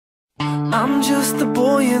I'm just the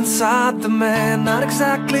boy inside the man, not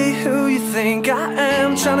exactly who you think I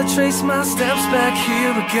am. Trying to trace my steps back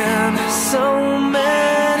here again. So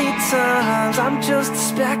many times I'm just a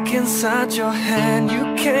speck inside your hand.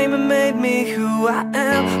 You came and made me who I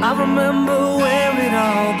am. I remember where it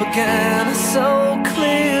all began so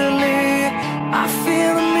clearly. I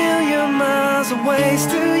feel a million miles away.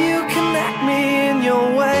 Still you connect me in your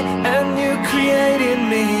way, and you created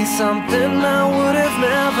me something I would have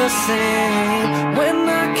never seen. When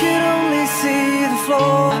I could only see the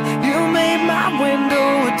floor, you made my window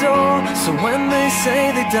a door. So when they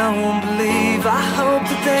say they don't believe, I hope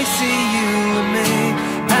that they see you and me.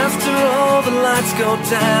 After all the lights go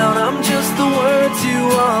down, I'm just the words, you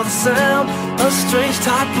are the sound. A strange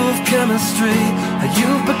type of chemistry,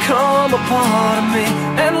 you've become a part of me.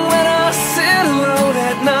 And when I sit alone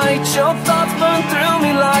at night, your thoughts burn through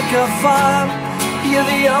me like a fire. You're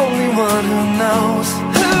the only one who knows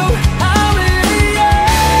who I really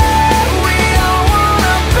am. We all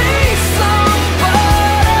wanna be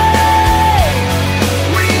somebody.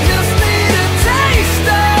 We just need a taste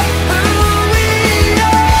of who we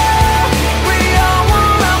are. We all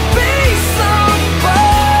wanna be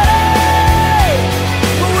somebody.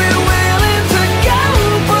 We're willing to go,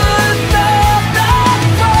 but not that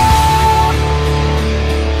far.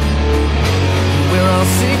 We're all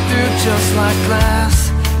see-through just like glass,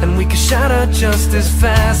 and we can shatter just as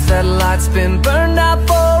fast. That light's been burned out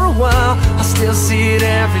for a while. I still see it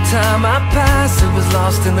every time I pass. It was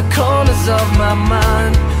lost in the corners of my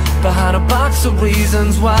mind, behind a box of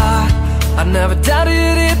reasons why. I never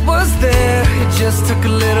doubted it was there. It just took a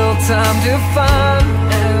little time to find.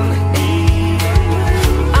 And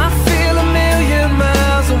I feel a million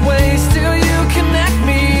miles away. Still you connect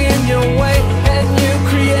me in your way, and you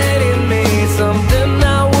created me something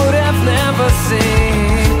I would have never seen.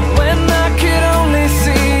 When I could only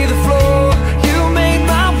see the floor, you made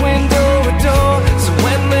my window a door. So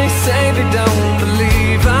when they say they don't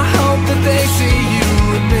believe, I hope that they see you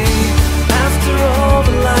and me. After all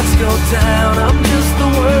the lights go down, I'm just the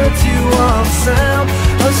words, you are the sound.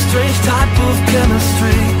 A strange type of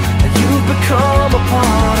chemistry, and you've become a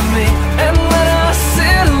part of me. And when I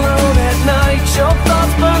sit alone at night, your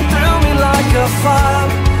thoughts burn through me like a fire.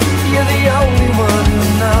 You're the only one who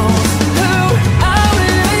knows who I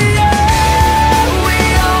really am. We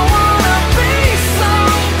all wanna be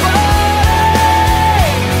somebody.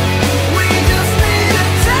 We just need a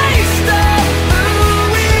taste of who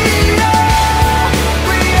we are.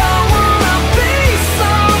 We all wanna be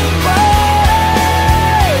somebody.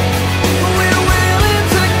 We're willing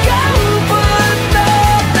to go, but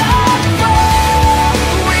not that far.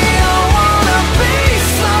 We all wanna be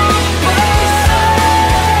somebody.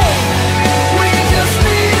 We just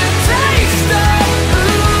need a taste of who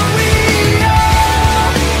we are.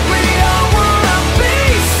 We all wanna be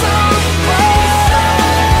somebody.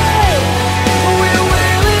 We're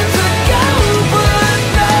willing to go, but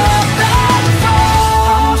not that far.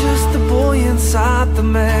 I'm just the boy inside the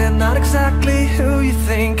man, not exactly who you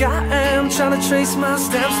think I am. Trying to trace my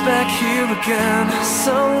steps back here again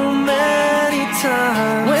so many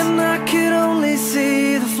times. When I could only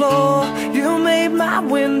see the floor, you made my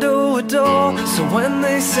window a door. So when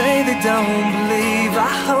they say they don't believe,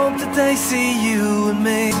 I hope that they see you and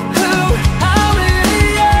me. Who I really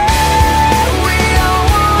am. We all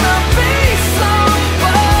wanna be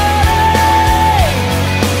somebody.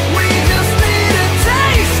 We just need a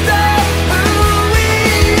taste of who we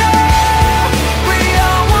are. We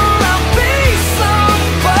all wanna be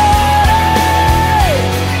somebody.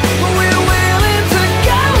 We're willing to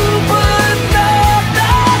go, but not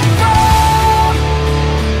that far.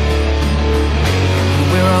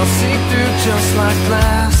 We're all see-through just like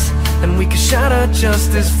glass, and we can shatter just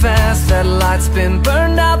as fast. That light's been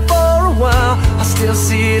burned out for a while. I still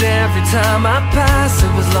see it every time I pass.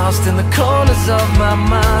 It was lost in the corners of my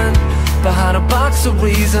mind, behind a box of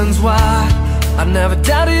reasons why. I never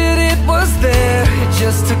doubted it was there. It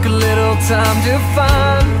just took a little time to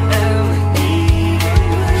find. And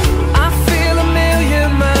I feel a million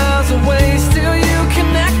miles away. Still you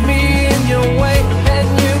connect me in your way, and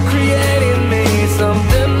you created me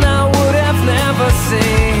something I would have never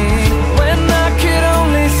seen. When I could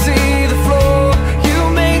only see the floor, you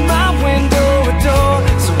made my window a door.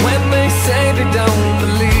 So when they say they don't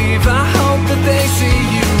believe, I hope that they see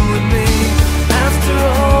you and me. After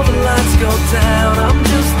all the lights go down, I'm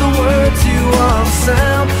just the words, you are the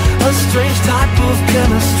sound. A strange type of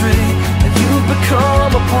chemistry, and you've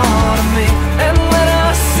become a part of me. And